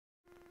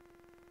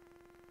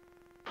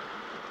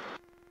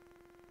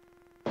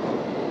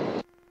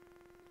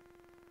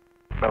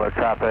Millard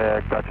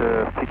traffic,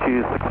 Dutcher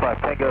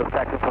T265 Tango,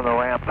 taxi from the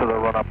ramp to the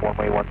run-up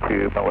one-way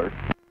 12 Millard.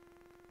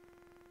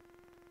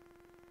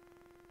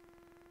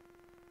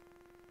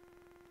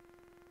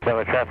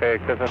 Millard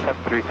traffic, Cessna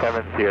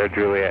 737 Sierra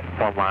Juliet,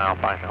 1 mile,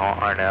 final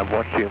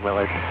RNAV 12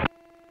 Millard.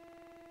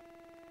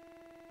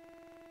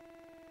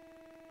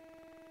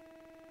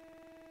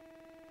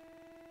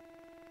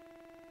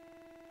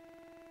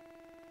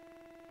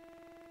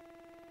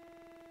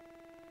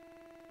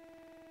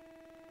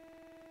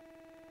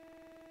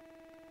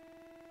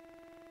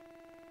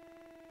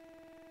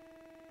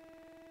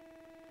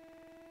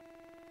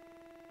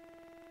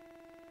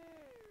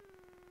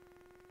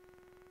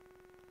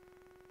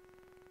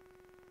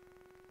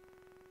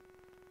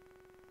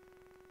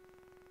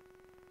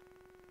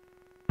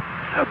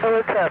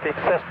 Millard traffic,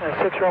 Cessna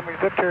 6 Romeo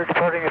Victor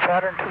departing a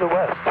pattern to the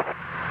west.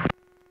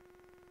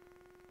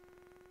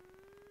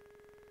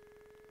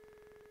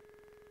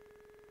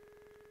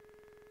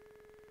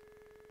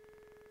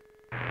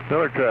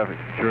 Millard traffic,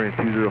 Centurion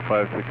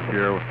 2056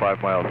 Sierra with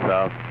 5 miles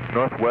south,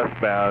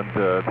 northwestbound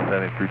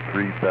descending through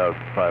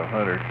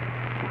 3,500.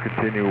 We'll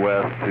continue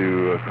west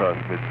to across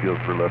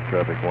midfield for left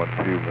traffic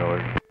 12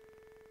 Millard.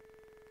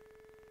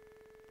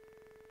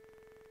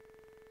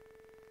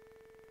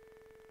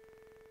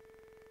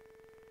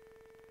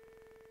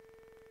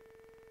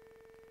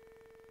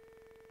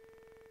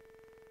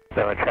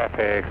 Millard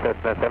traffic,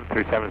 Cessna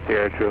 737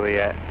 Sierra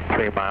Juliet,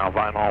 3 mile,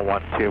 vinyl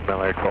 12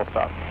 Millard, full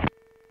stop.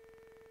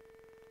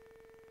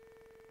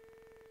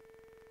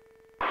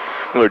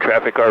 Millard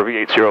traffic,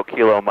 RV80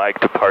 Kilo Mike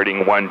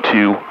departing 12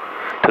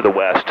 to the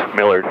west,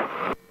 Millard.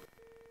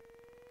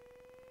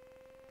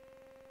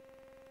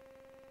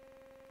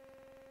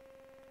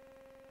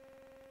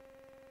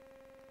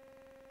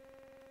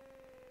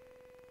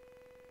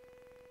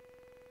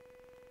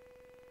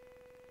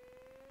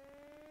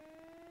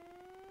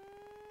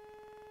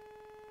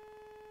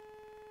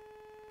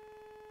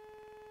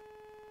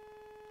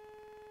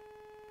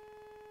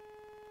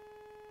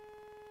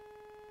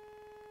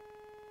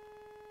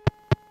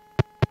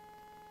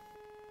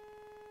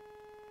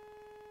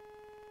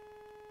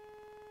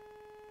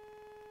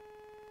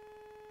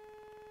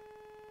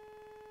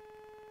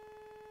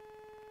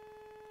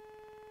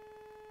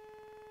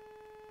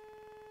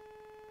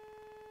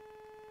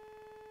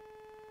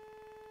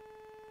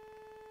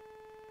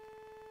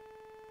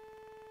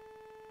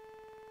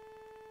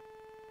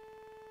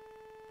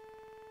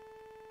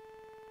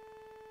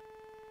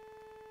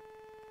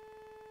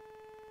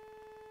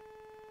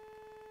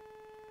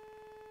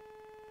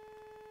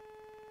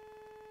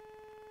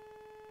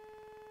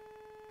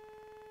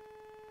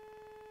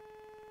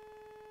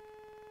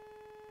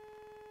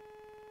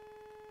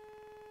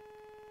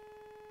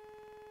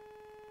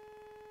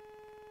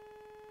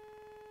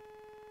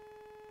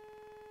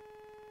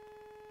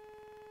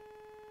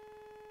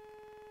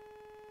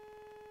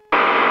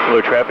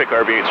 Millard traffic,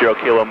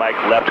 RV80 Kilo Mike,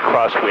 left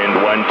crosswind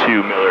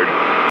 12 Millard.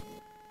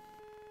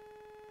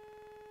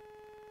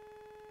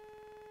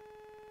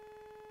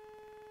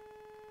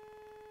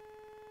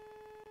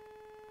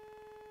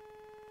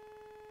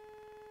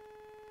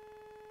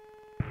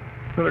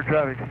 Millard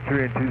traffic,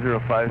 Centurion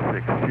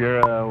 2056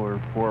 Sierra, we're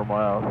 4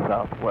 miles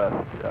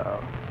southwest,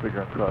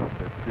 figure across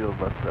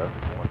midfield, left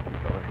traffic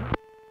 12 Millard.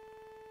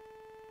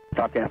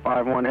 Topcat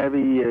 5-1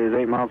 Heavy is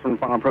 8 miles from the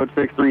final approach,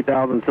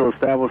 3,000 until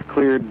established,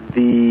 cleared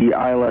the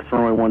ILS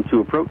runway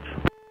 12 approach.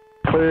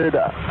 Cleared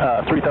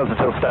 3,000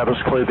 until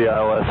established, cleared the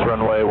ILS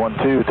runway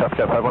 12,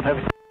 Topcat 5-1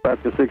 Heavy.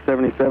 Alaska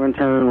 677,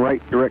 turn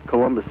right, direct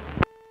Columbus.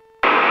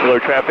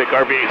 Millard traffic,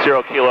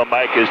 RV80 Kilo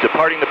Mike is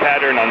departing the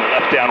pattern on the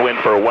left downwind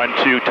for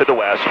 12 to the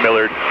west,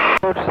 Millard.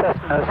 Approach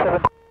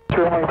Cessna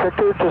 7 Romeo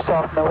Victor, just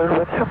off Millard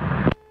with you.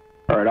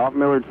 Alright, off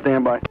Millard,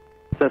 standby.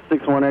 Cessna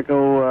 61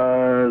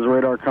 Echo is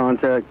radar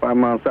contact 5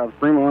 miles south of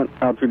Fremont,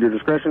 altitude your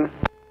discretion.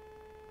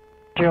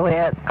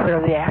 Juliet, clear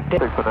the active.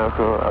 61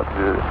 Echo, altitude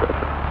your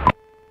discretion.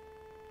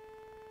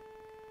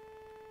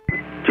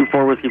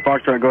 24 Whiskey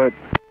Foxtrot, go ahead.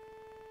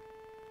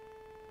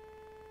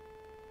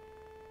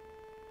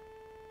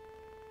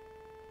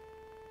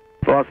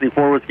 Velocity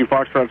 4 Whiskey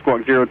Foxtrot,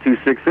 squawk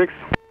 0266.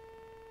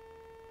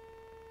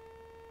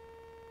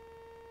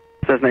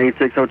 Cessna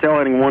 86 Hotel,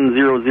 heading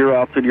 100,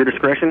 altitude your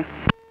discretion.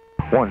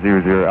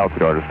 100,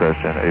 altitude our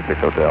discretion, 86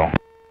 Hotel.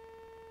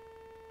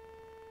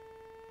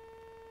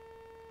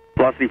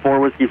 Velocity 4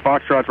 Whiskey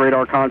Foxtrot's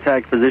radar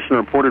contact position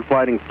reported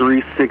flighting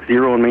 360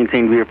 and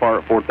maintain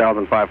VFR at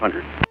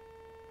 4,500.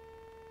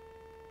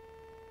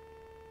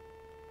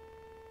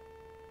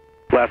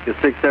 Alaska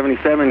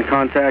 677,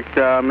 contact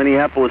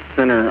Minneapolis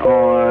Center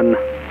on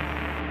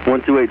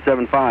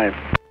 12875.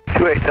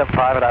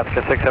 2875 at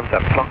Alaska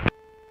 677.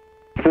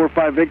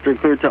 45 Victor,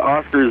 cleared to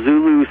Oscar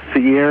Zulu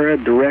Sierra,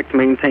 direct,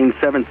 maintain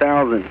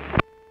 7,000.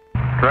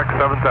 Direct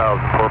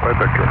 7,000, 45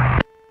 Victor.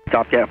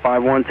 Topcat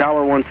 5-1,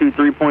 Tower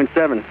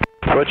 123.7.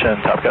 Switch in,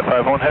 Topcat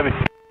 5-1 Heavy.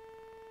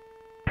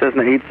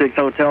 Cessna 86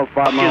 Hotel,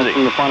 5 miles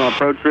from the final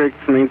approach rig,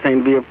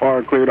 maintain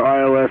VFR, cleared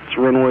ILS,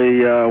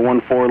 runway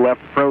 14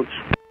 left approach.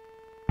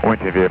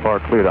 Maintain VFR,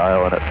 cleared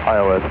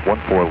ILS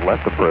 14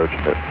 left approach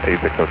at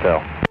 86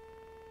 Hotel.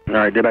 All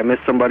right, did I miss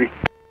somebody?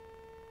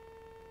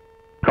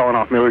 Calling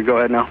off Millard, go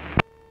ahead now.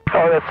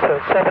 Oh, that's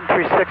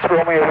 736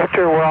 Romeo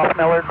Victor. We're off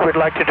Millard. We'd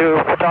like to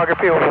do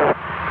photography over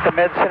the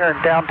Med Center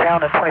in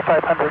downtown at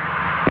 2500.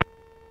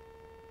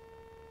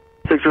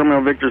 6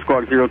 Romeo Victor,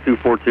 squawk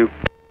 0242.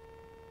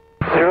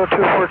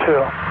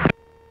 0242.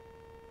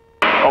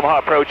 Omaha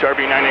approach,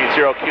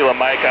 RV980 Kilo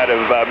Mike out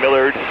of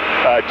Millard,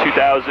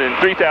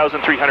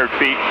 3,300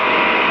 feet.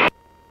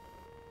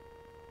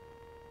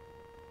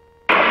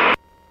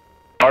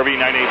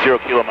 RV980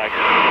 Kilo Mike.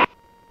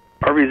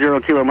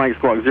 RV0 Kilo Mike,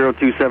 squawk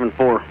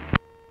 0274.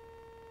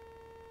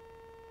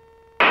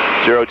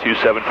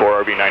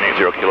 0274,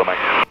 RV980 Kilo Mike.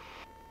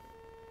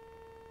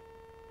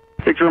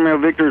 6 Romeo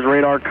Victor's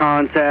radar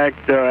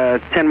contact,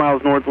 10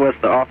 miles northwest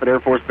of Offutt Air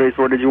Force Base.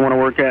 Where did you want to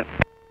work at?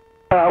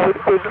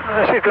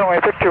 6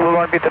 Romeo Victor, we're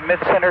going to be at the Mid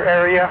Center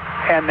area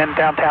and then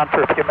downtown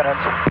for a few minutes.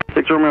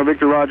 6 Romeo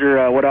Victor,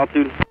 roger. What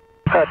altitude?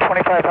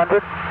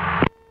 2500.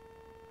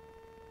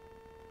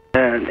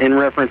 And in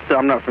reference to,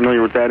 I'm not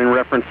familiar with that, in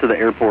reference to the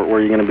airport, where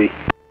are you going to be?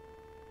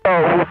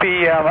 Oh, we'll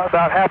be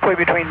about halfway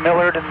between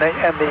Millard and the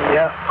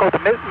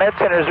Med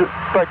Center is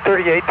like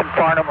 38th and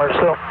Farnham or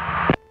so.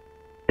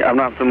 Yeah, I'm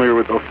not familiar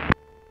with those.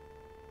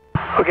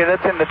 Okay,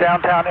 that's in the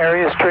downtown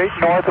area, straight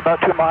north, about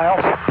 2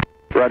 miles.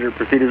 Roger,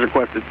 proceed as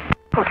requested.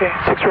 Okay,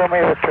 6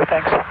 Romeo Victor,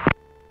 thanks.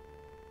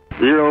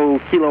 0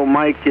 Kilo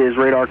Mike is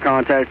radar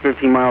contact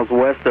 15 miles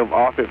west of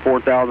Offutt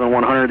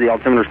 4100. The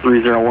altimeter is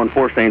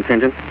 3014, stay in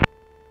tension.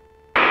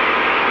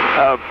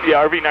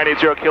 Yeah,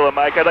 RV980 Kilo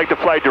Mike. I'd like to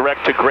fly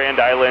direct to Grand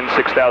Island,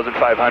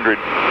 6,500.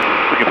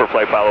 Looking for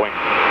flight following.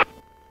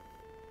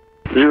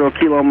 0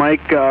 Kilo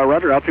Mike,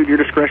 roger, altitude your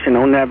discretion.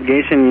 On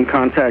navigation, you can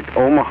contact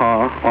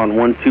Omaha on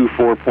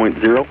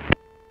 124.0.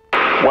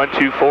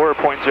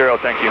 124.0,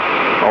 thank you.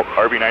 Oh,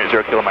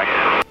 RV980 Kilo Mike.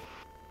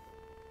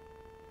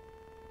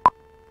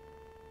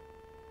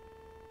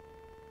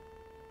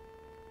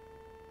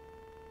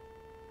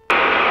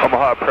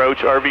 Omaha approach,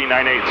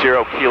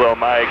 RV980 Kilo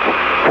Mike,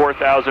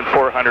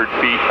 4,400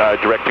 feet,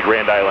 direct to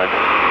Grand Island.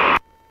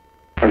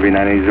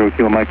 RV980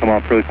 Kilo Mike, Omaha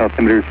approach,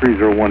 altimeter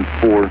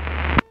 3014.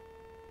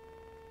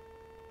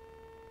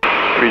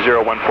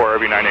 3014,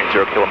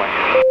 RV980 Kilo Mike.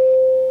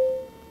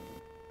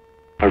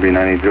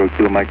 RV980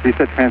 Kilo Mike,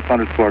 reset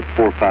transponder squawk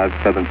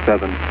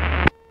 4577.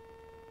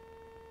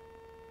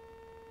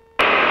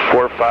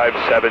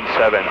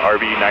 4577,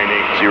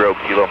 RV980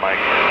 Kilo Mike.